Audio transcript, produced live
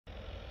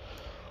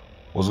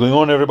What's going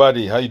on,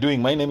 everybody? How you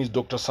doing? My name is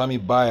Dr. Sami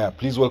Baya.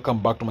 Please welcome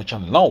back to my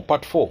channel. Now,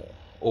 part 4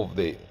 of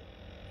the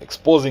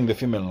exposing the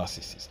female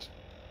narcissist.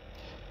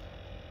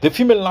 The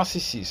female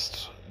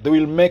narcissist, they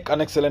will make an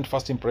excellent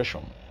first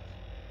impression.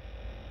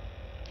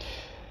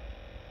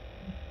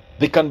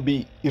 They can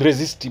be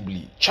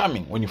irresistibly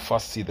charming when you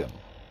first see them.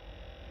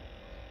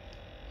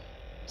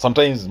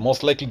 Sometimes,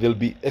 most likely, they'll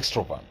be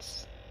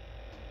extroverts,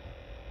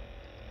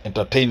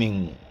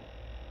 entertaining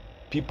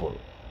people.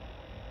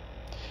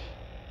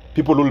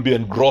 People will be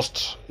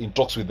engrossed in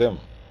talks with them.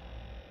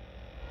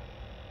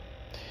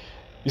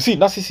 You see,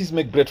 narcissists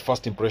make great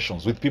first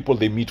impressions with people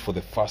they meet for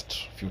the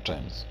first few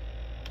times.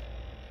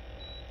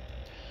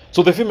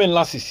 So the female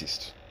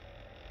narcissist,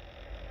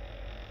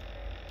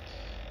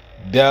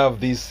 they have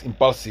these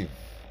impulsive,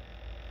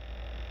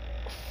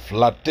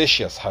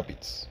 flirtatious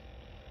habits,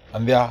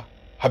 and they are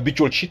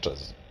habitual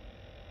cheaters.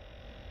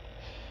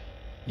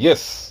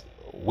 Yes,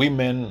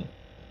 women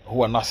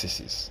who are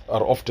narcissists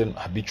are often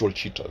habitual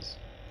cheaters.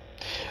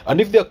 And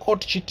if they are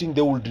caught cheating,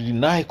 they will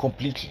deny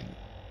completely.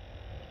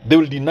 They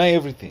will deny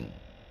everything.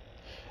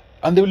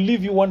 And they will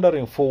leave you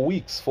wondering for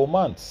weeks, for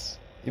months,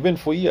 even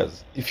for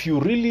years, if you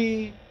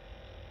really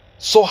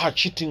saw her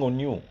cheating on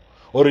you,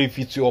 or if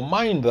it's your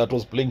mind that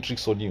was playing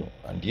tricks on you,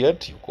 and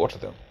yet you caught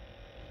them.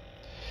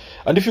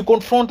 And if you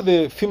confront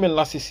the female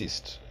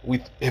narcissist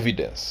with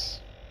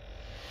evidence,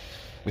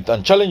 with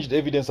unchallenged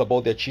evidence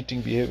about their cheating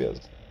behaviors,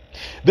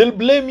 they'll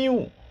blame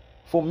you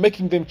for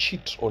making them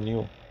cheat on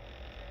you.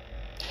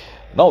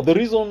 Now, the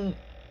reason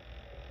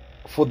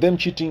for them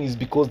cheating is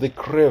because they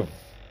crave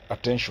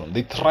attention.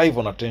 They thrive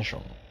on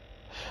attention.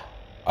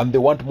 And they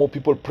want more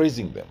people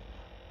praising them.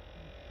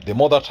 The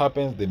more that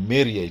happens, the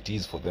merrier it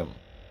is for them.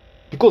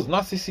 Because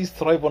narcissists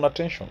thrive on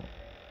attention.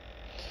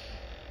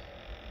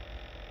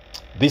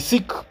 They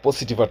seek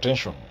positive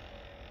attention.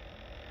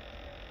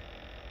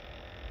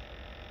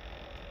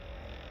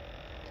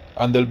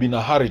 And they'll be in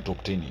a hurry to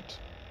obtain it.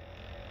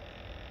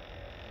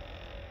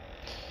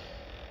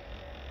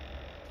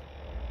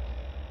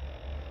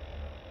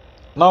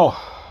 Now,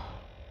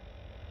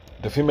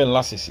 the female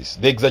narcissists,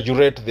 they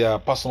exaggerate their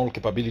personal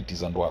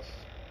capabilities and worth.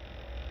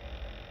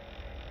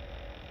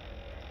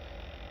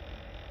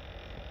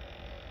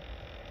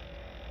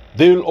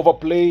 They will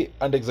overplay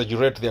and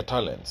exaggerate their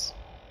talents.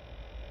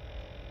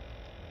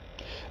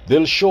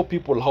 They'll show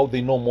people how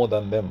they know more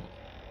than them.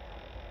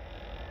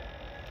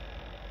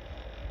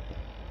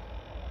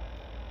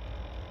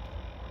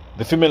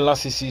 The female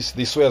narcissists,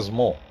 they swear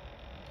more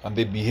and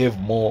they behave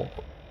more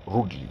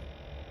rudely.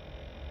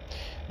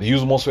 They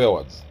use more swear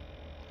words,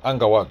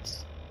 anger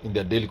words in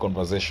their daily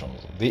conversations.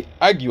 They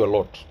argue a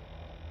lot.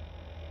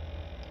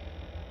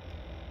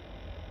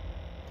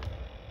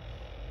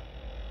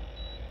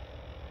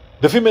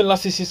 The female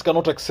narcissist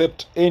cannot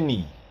accept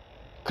any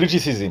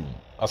criticism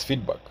as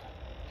feedback.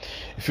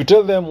 If you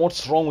tell them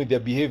what's wrong with their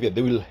behavior,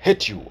 they will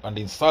hate you and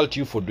insult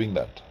you for doing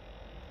that.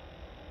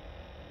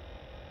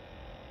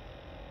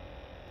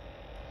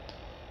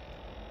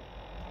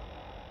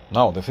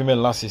 Now, the female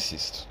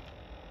narcissist,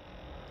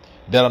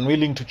 they are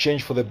unwilling to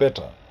change for the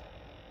better.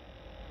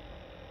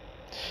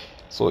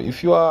 So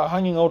if you are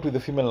hanging out with a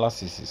female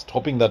narcissist,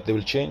 hoping that they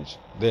will change,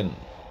 then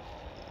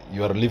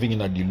you are living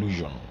in a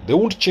delusion. They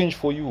won't change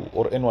for you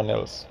or anyone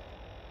else.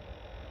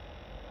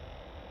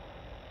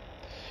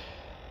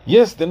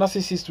 Yes, the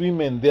narcissist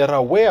women, they are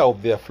aware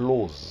of their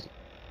flaws.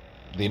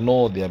 They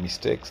know their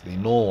mistakes. They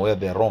know where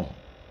they are wrong.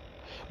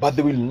 But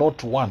they will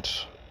not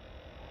want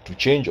to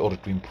change or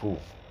to improve.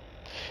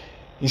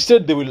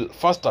 Instead, they will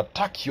first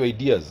attack your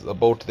ideas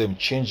about them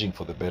changing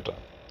for the better.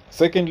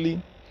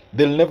 Secondly,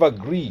 they'll never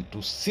agree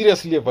to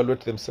seriously evaluate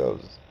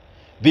themselves.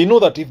 They know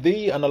that if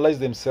they analyze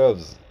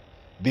themselves,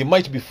 they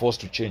might be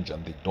forced to change,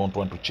 and they don't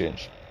want to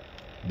change.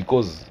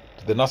 Because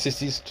to the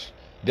narcissist,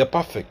 they're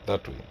perfect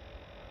that way.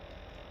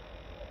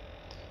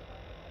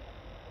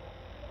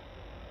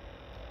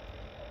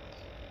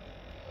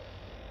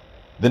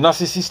 The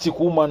narcissistic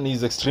woman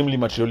is extremely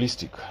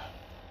materialistic.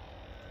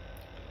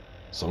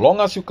 So long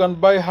as you can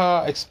buy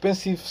her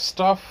expensive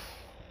stuff,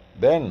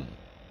 then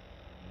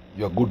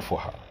you are good for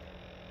her.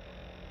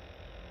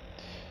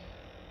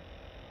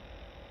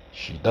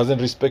 She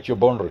doesn't respect your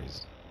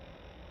boundaries.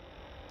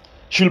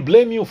 She'll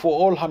blame you for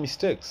all her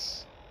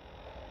mistakes.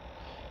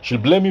 She'll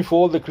blame you for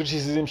all the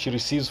criticism she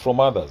receives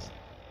from others.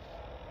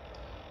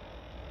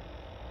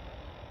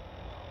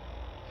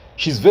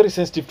 She's very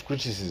sensitive to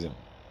criticism.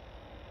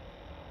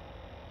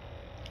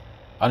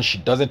 And she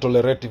doesn't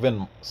tolerate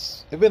even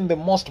the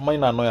most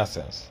minor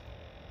annoyances.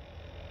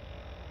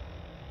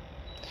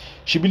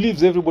 She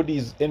believes everybody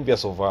is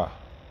envious of her,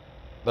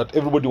 that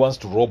everybody wants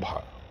to rob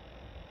her.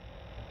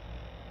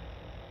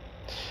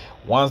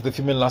 Once the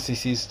female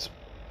narcissist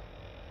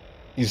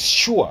is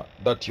sure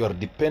that you are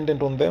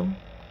dependent on them,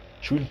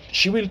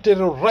 she will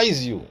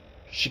terrorize you.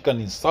 She can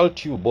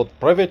insult you both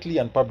privately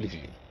and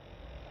publicly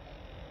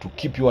to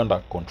keep you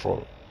under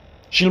control.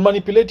 She'll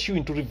manipulate you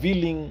into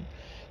revealing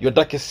your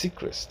darkest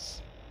secrets.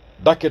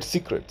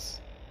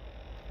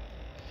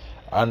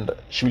 And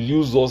she will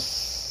use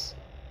those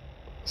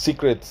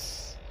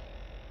secrets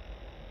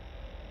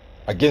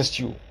against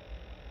you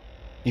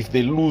if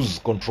they lose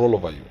control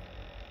over you.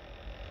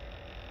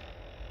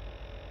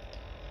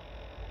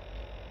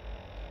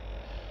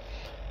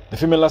 The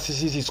female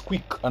narcissist is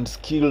quick and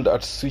skilled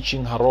at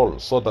switching her role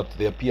so that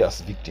they appear as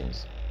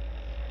victims.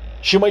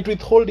 She might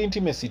withhold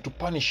intimacy to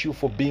punish you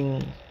for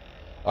being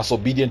as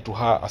obedient to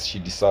her as she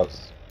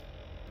deserves.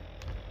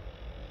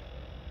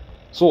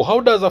 So how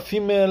does a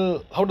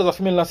female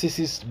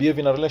narcissist behave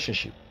in a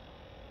relationship?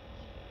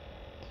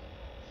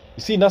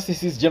 You see,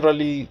 narcissists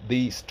generally,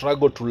 they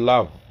struggle to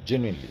love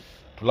genuinely,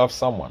 to love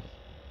someone.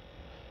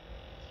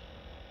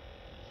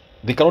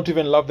 They cannot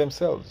even love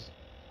themselves.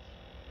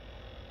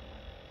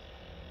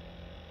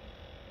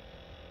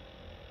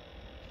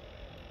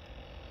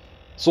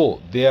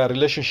 So their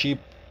relationship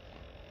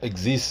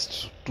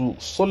exists to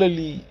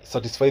solely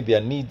satisfy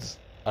their needs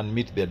and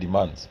meet their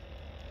demands.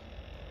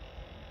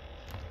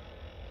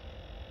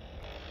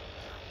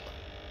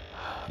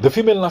 The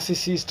female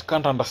narcissist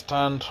can't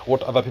understand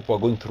what other people are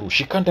going through.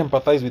 She can't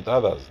empathize with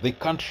others. They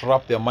can't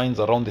wrap their minds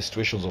around the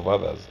situations of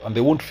others, and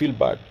they won't feel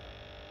bad.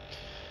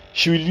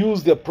 She will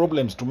use their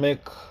problems to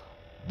make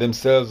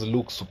themselves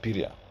look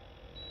superior.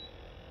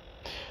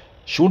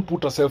 She won't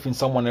put herself in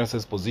someone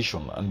else's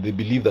position, and they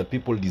believe that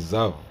people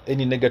deserve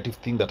any negative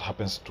thing that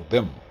happens to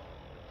them.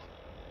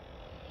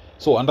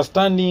 So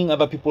understanding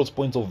other people's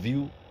points of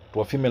view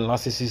to a female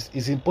narcissist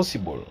is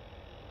impossible.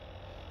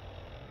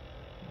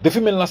 The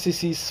female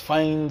narcissist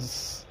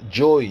finds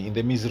joy in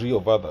the misery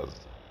of others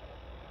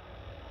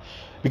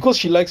because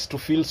she likes to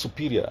feel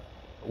superior.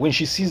 When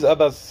she sees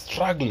others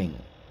struggling,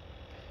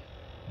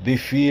 they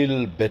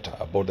feel better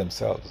about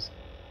themselves.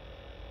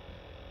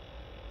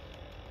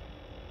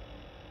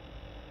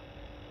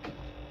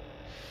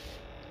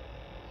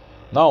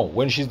 Now,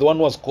 when she's the one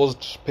who has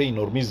caused pain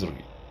or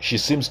misery, she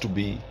seems to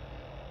be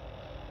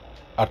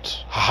at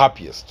her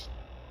happiest.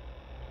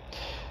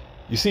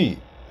 You see,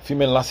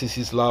 female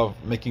narcissists love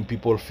making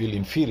people feel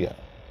inferior.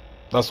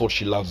 That's what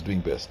she loves doing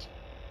best.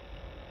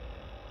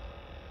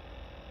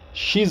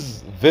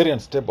 She's very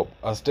unstable.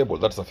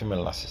 That's a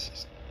female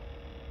narcissist.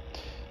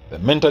 They're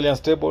mentally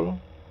unstable,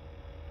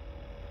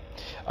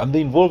 and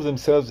they involve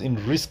themselves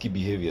in risky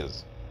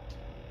behaviors.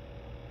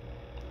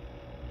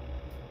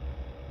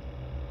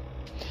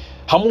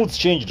 Her moods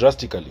change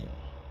drastically,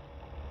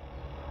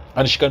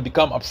 and she can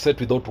become upset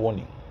without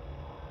warning.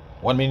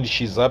 One minute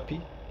she's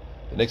happy,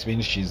 the next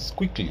minute she's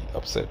quickly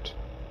upset.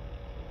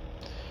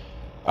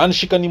 And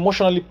she can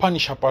emotionally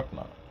punish her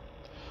partner.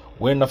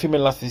 When a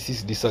female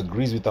narcissist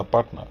disagrees with her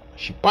partner,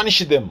 she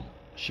punishes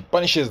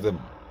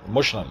them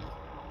emotionally.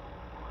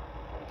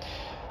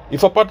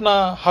 If a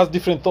partner has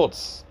different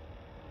thoughts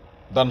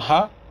than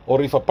her,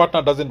 or if a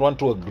partner doesn't want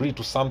to agree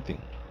to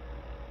something,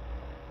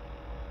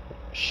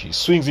 she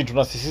swings into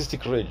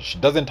narcissistic rage. She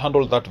doesn't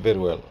handle that very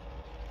well.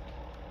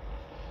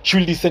 She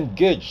will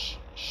disengage.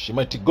 She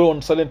might go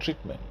on silent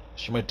treatment.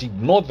 She might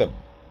ignore them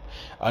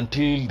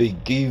until they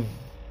give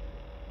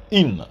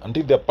in,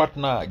 until their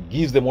partner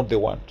gives them what they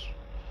want,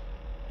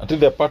 until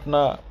their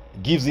partner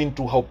gives in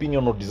to her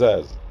opinion or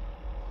desires.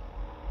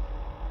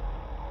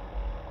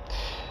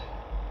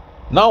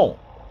 Now,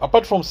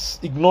 apart from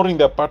ignoring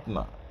their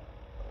partner,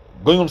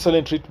 going on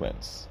silent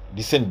treatments,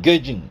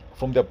 disengaging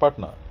from their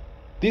partner,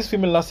 this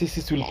female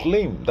narcissist will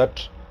claim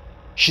that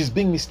she's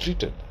being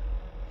mistreated.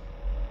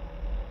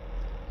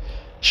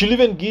 She'll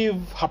even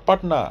give her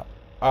partner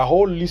a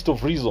whole list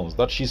of reasons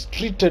that she's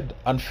treated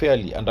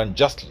unfairly and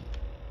unjustly.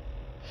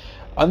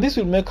 And this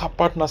will make her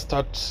partner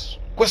start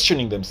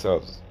questioning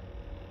themselves.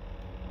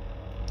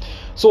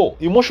 So,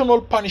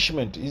 emotional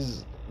punishment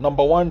is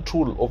number one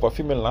tool of a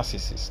female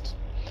narcissist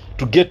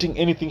to getting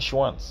anything she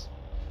wants.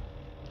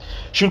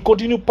 She'll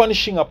continue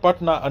punishing her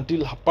partner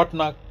until her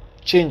partner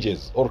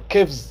changes or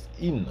caves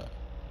in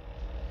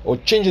or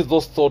changes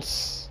those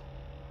thoughts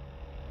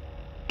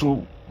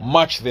to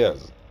match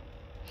theirs.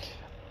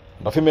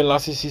 And a female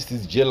narcissist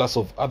is jealous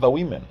of other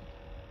women.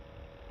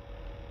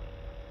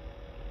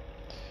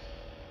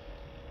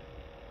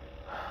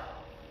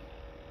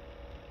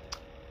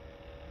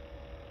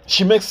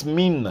 She makes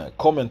mean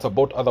comments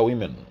about other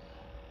women,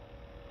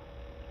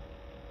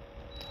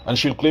 and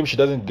she'll claim she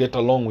doesn't get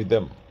along with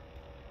them.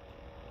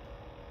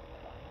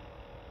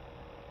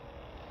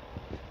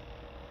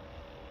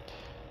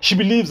 She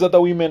believes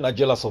other women are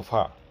jealous of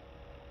her.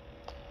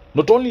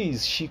 Not only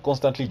is she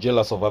constantly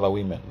jealous of other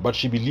women, but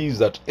she believes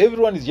that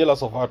everyone is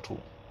jealous of her too.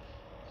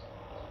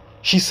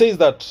 She says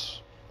that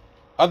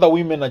other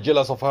women are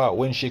jealous of her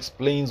when she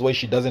explains why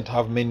she doesn't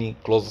have many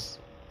close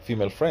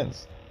female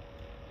friends.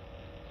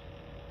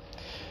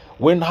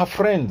 When her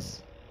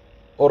friends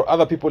or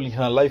other people in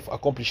her life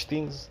accomplish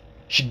things,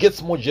 she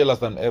gets more jealous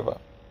than ever.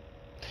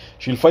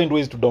 She'll find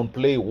ways to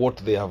downplay what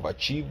they have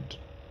achieved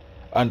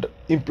and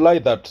imply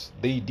that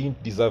they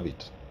didn't deserve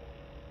it.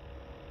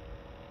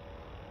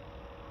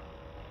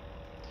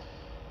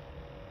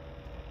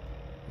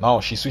 Now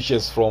she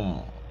switches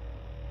from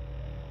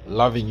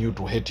loving you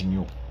to hating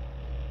you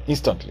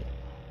instantly.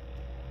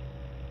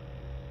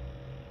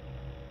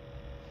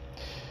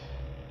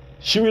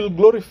 She will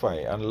glorify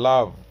and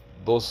love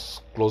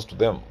those close to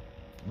them,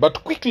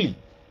 but quickly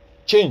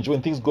change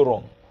when things go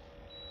wrong.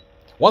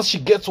 Once she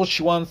gets what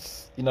she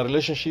wants in a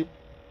relationship,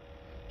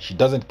 she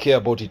doesn't care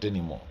about it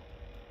anymore.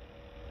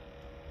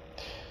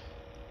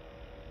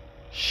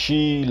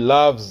 She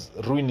loves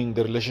ruining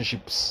the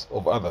relationships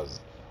of others.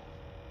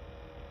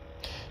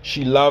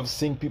 She loves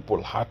seeing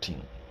people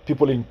hurting,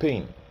 people in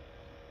pain.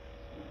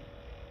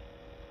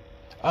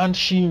 And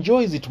she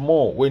enjoys it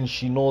more when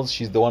she knows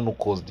she's the one who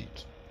caused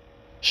it.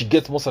 She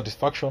gets more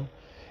satisfaction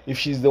if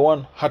she's the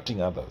one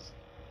hurting others.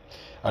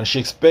 And she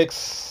expects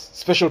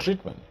special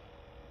treatment.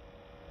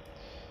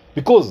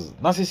 Because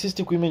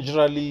narcissistic women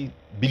generally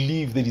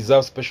believe they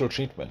deserve special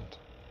treatment,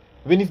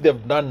 even if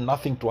they've done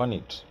nothing to earn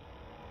it.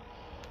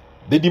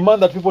 They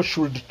demand that people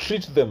should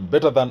treat them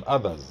better than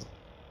others,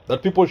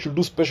 that people should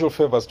do special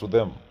favors to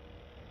them.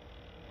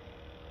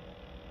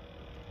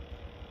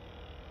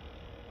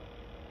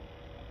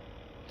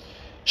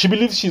 She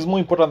believes she's more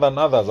important than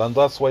others, and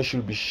that's why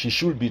she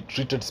should be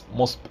treated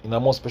in a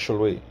more special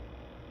way.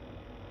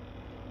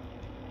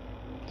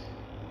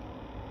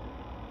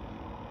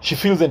 She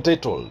feels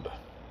entitled.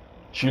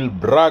 She'll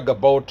brag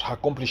about her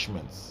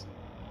accomplishments,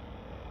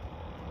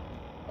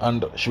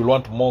 and she'll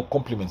want more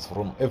compliments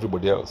from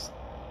everybody else.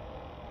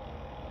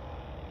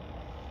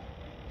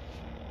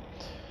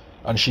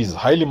 And she's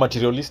highly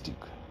materialistic.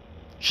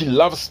 She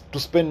loves to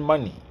spend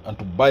money and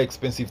to buy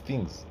expensive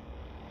things.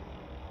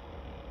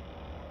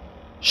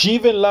 She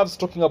even loves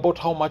talking about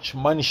how much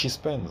money she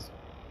spends.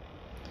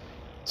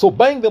 So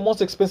buying the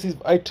most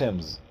expensive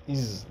items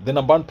is the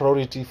number one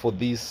priority for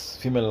this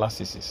female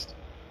narcissist,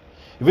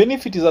 even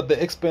if it is at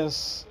the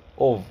expense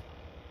of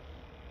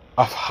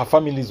her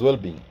family's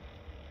well-being.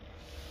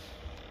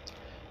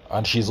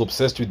 And she's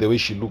obsessed with the way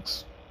she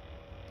looks.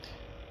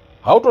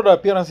 Her outward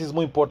appearance is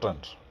more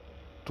important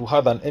to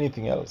her than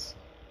anything else.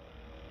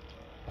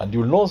 And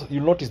you'll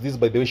notice this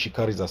by the way she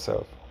carries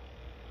herself.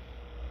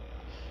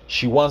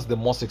 She wants the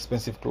most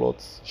expensive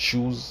clothes,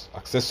 shoes,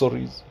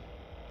 accessories.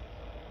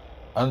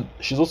 And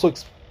she's also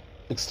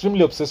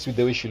extremely obsessed with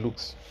the way she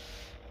looks.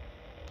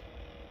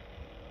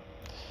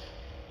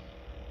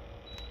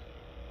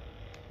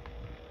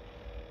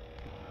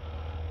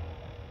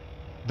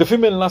 The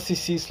female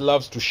narcissist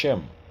loves to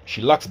shame.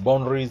 She lacks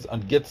boundaries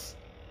and gets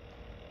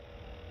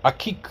a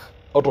kick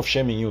out of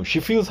shaming you. She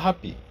feels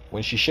happy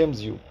when she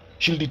shames you.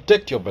 She'll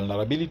detect your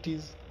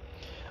vulnerabilities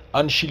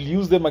and she'll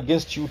use them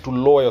against you to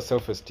lower your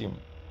self-esteem.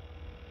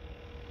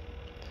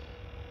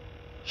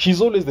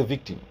 She's always the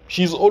victim.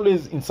 She's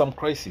always in some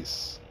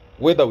crisis,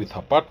 whether with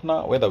her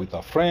partner, whether with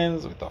her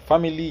friends, with her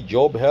family,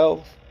 job,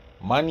 health,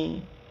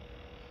 money.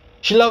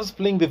 She loves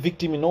playing the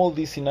victim in all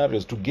these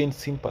scenarios to gain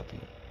sympathy.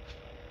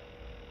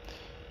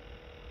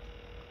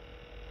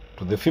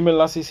 To the female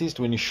narcissist,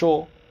 when you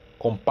show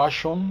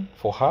compassion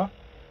for her,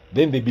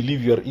 then they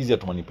believe you are easier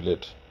to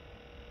manipulate.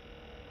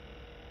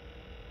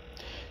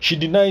 She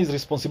denies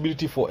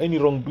responsibility for any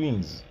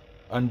wrongdoings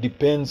and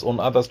depends on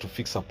others to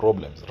fix her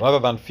problems rather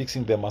than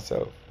fixing them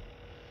herself.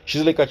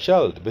 She's like a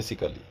child,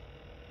 basically.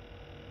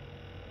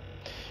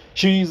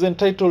 She is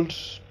entitled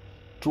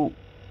to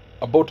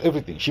about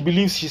everything. She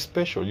believes she's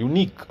special,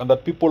 unique, and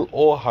that people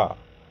owe her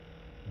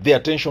their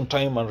attention,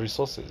 time, and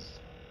resources.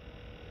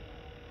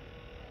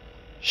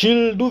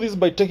 She'll do this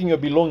by taking your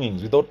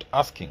belongings without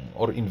asking,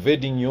 or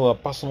invading your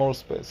personal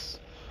space,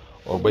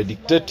 or by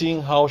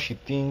dictating how she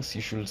thinks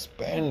you should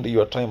spend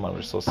your time and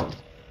resources.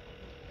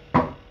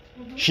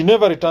 She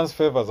never returns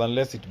favors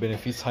unless it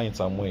benefits her in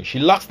some way. She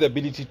lacks the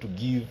ability to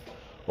give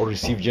or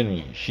receive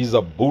genuinely. She's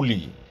a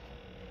bully.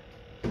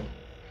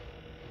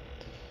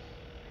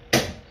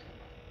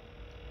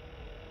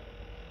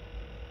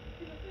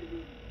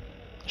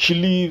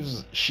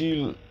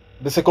 The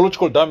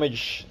psychological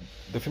damage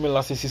the female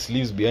narcissist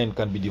leaves behind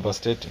can be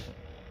devastating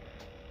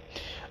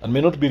and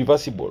may not be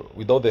reversible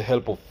without the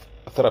help of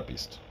a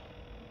therapist.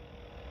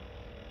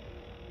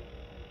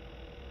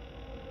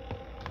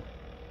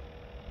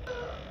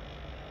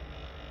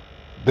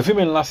 The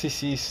female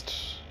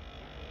narcissist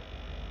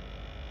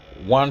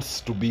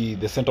wants to be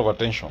the center of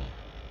attention.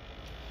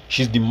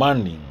 She's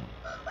demanding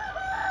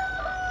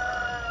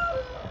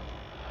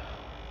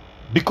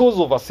because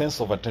of a sense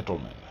of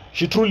entitlement.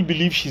 She truly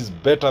believes she's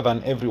better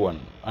than everyone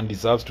and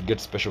deserves to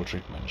get special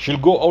treatment. She'll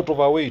go out of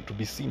her way to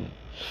be seen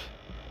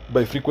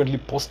by frequently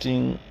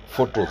posting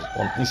photos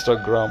on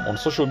Instagram, on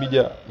social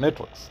media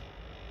networks.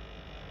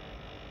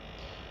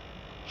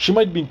 She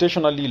might be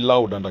intentionally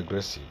loud and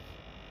aggressive.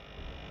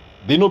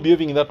 They know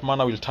behaving in that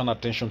manner will turn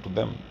attention to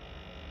them.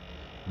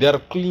 They are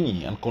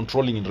clingy and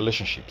controlling in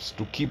relationships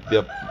to keep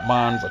their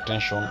man's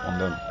attention on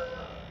them.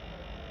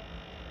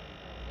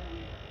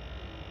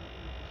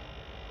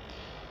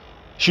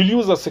 She'll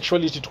use her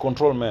sexuality to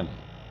control men.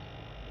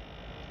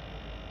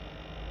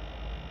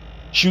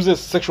 She uses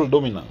sexual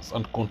dominance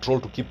and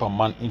control to keep her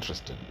man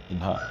interested in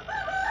her.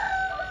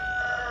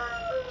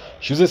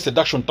 She uses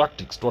seduction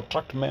tactics to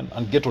attract men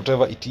and get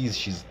whatever it is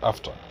she's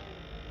after.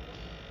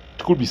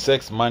 It could be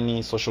sex,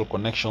 money, social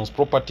connections,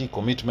 property,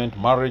 commitment,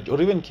 marriage,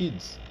 or even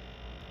kids.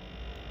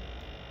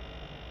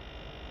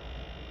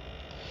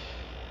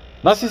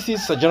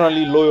 Narcissists are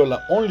generally loyal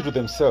only to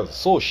themselves,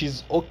 so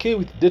she's okay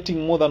with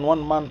dating more than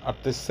one man at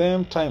the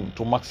same time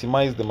to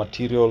maximize the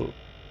material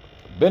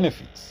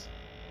benefits.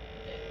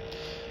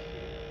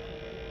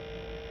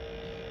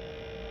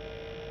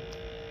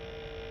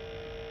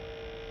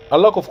 A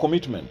lack of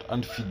commitment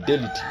and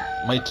fidelity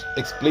might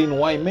explain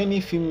why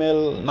many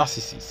female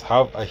narcissists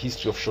have a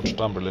history of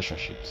short-term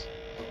relationships.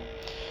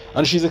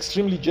 And she's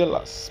extremely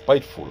jealous,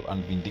 spiteful,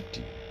 and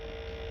vindictive.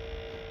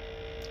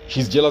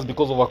 She's jealous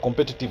because of her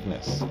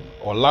competitiveness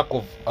or a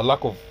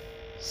lack of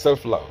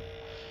self-love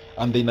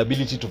and the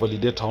inability to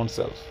validate her own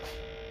self.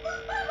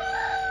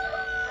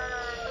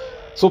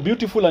 So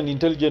beautiful and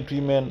intelligent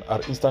women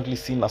are instantly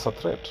seen as a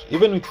threat.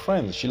 Even with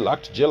friends, she'll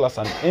act jealous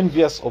and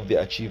envious of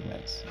their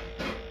achievements.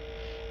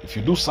 If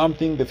you do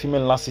something the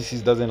female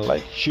narcissist doesn't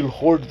like, she'll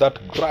hold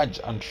that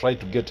grudge and try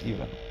to get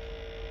even.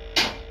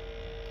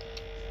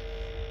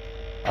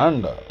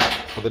 And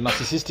for the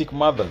narcissistic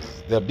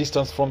mothers, they are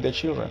distanced from their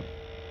children.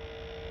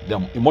 They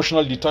are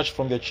emotionally detached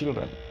from their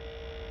children,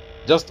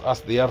 just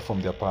as they are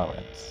from their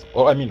parents,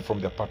 from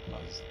their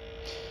partners.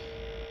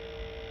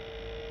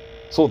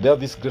 So they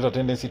have this greater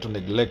tendency to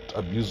neglect,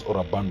 abuse, or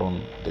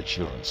abandon their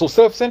children. So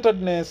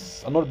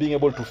self-centeredness and not being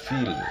able to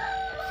feel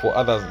for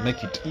others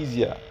make it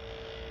easier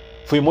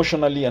for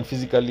emotionally and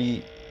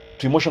physically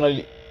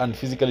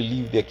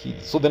leave their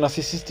kids. So the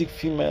narcissistic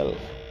female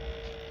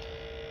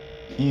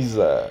is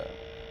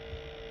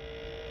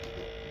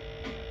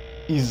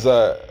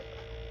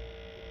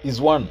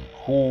one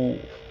who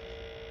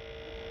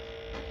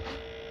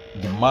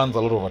demands a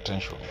lot of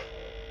attention,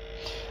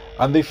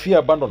 and they fear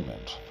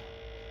abandonment.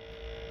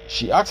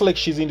 She acts like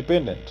she's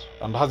independent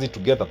and has it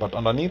together, but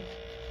underneath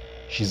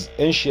she's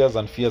anxious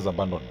and fears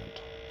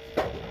abandonment.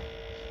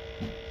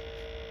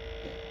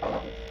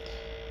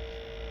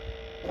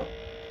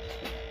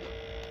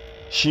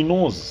 She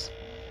knows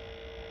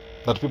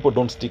that people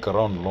don't stick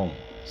around long,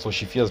 so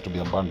she fears to be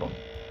abandoned.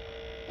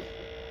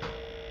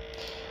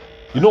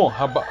 You know,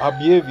 her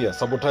behavior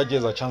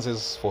sabotages her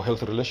chances for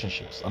healthy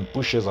relationships and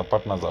pushes her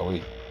partners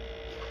away.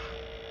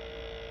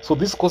 So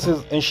this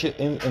causes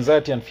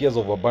anxiety and fears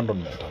of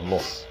abandonment and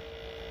loss.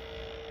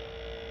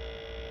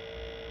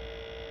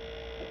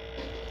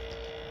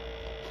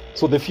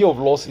 So the fear of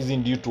loss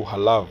isn't due to her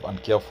love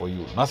and care for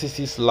you.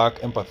 Narcissists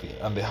lack empathy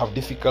and they have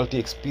difficulty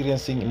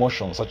experiencing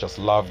emotions such as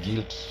love,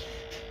 guilt,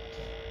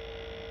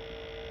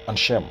 and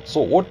shame.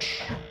 So what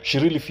she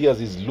really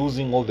fears is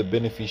losing all the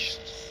benefits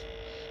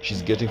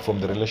she's getting from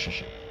the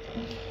relationship.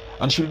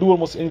 And she'll do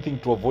almost anything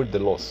to avoid the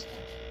loss.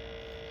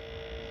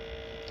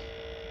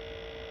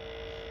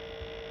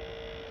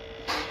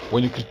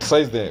 When you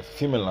criticize the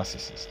female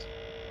narcissist,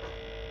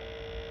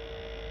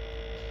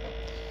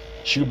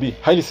 she'll be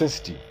highly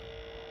sensitive.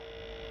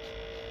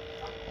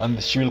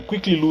 And she will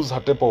quickly lose her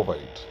temper over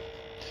it.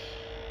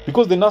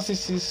 Because the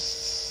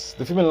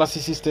female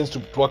narcissist tends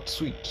to act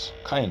sweet,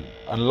 kind,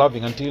 and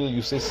loving until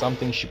you say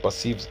something she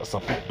perceives as a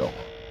put down.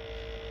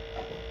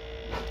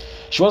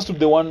 She wants to be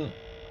the one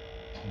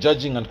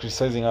judging and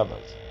criticizing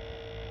others.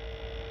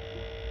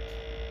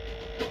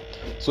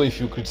 So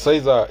if you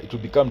criticize her, it will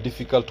become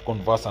difficult to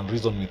converse and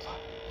reason with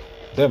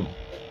them.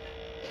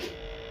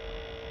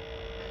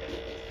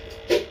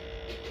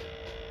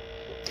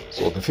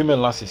 So the female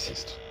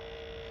narcissist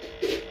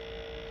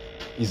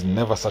is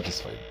never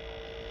satisfied.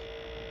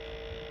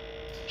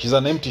 She's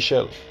an empty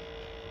shell.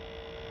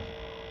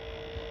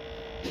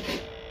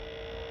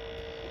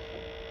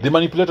 They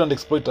manipulate and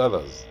exploit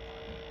others.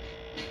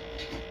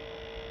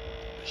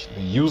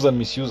 They use and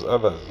misuse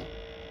others.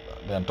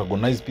 They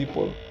antagonize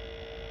people.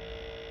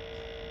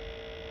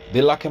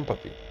 They lack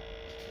empathy.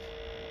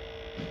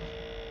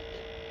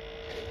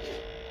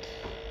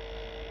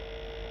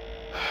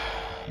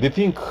 They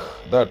think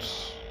that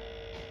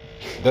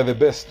they're the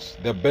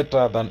best. They're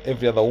better than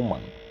every other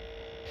woman.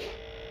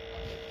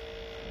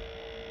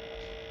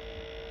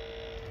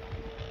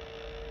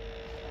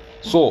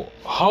 So,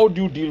 how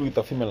do you deal with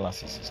a female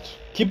narcissist?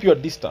 Keep your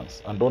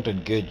distance and don't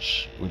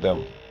engage with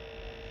them.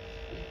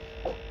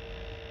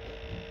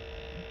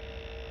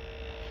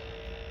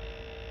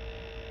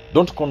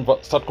 Don't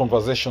start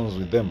conversations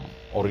with them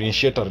or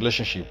initiate a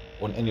relationship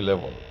on any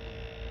level.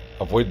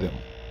 Avoid them.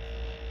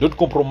 Don't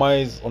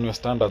compromise on your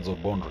standards or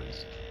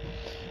boundaries.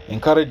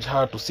 Encourage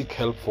her to seek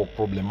help for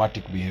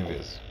problematic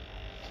behaviors.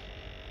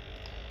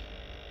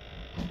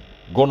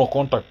 Go no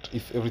contact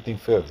if everything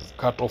fails.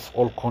 Cut off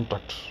all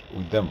contact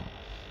with them.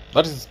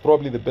 That is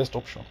probably the best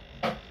option.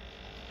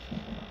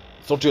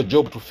 It's not your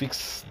job to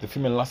fix the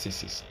female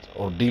narcissist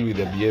or deal with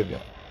their behavior.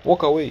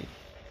 Walk away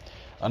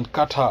and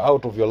cut her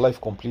out of your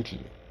life completely.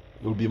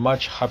 You'll be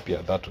much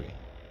happier that way.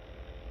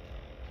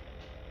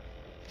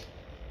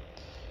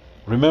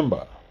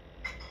 Remember,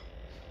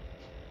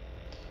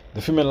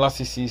 the female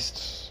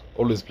narcissist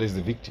always plays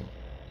the victim.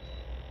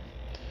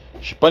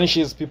 She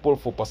punishes people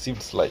for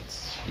perceived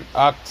slights.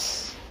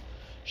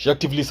 She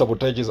actively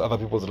sabotages other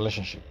people's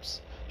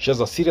relationships. She has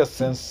a serious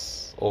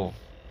sense of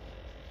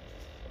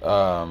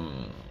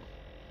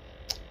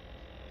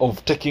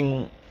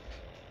taking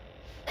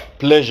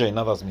pleasure in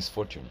others'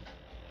 misfortune.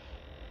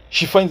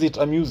 She finds it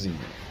amusing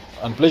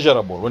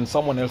unpleasurable when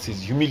someone else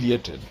is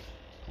humiliated,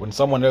 when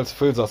someone else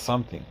fails at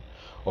something,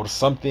 or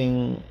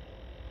something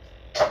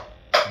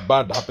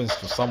bad happens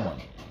to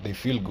someone. They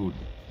feel good.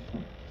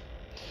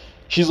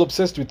 She's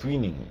obsessed with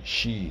winning.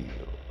 She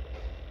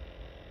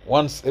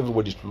wants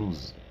everybody to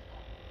lose.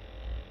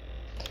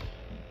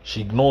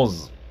 She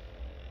ignores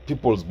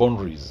people's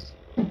boundaries.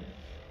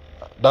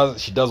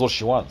 She does what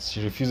she wants.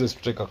 She refuses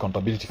to take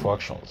accountability for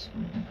actions.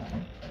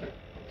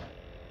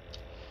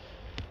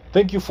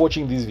 Thank you for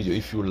watching this video.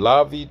 If you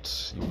love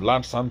it, you've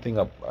learned something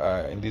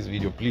in this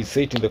video, please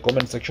say it in the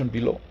comment section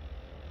below.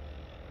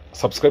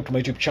 Subscribe to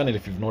my YouTube channel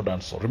if you've not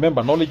done so.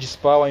 Remember, knowledge is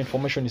power,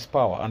 information is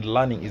power, and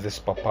learning is a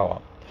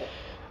superpower.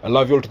 I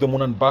love you all to the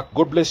moon and back.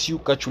 God bless you.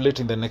 Catch you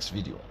later in the next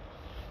video.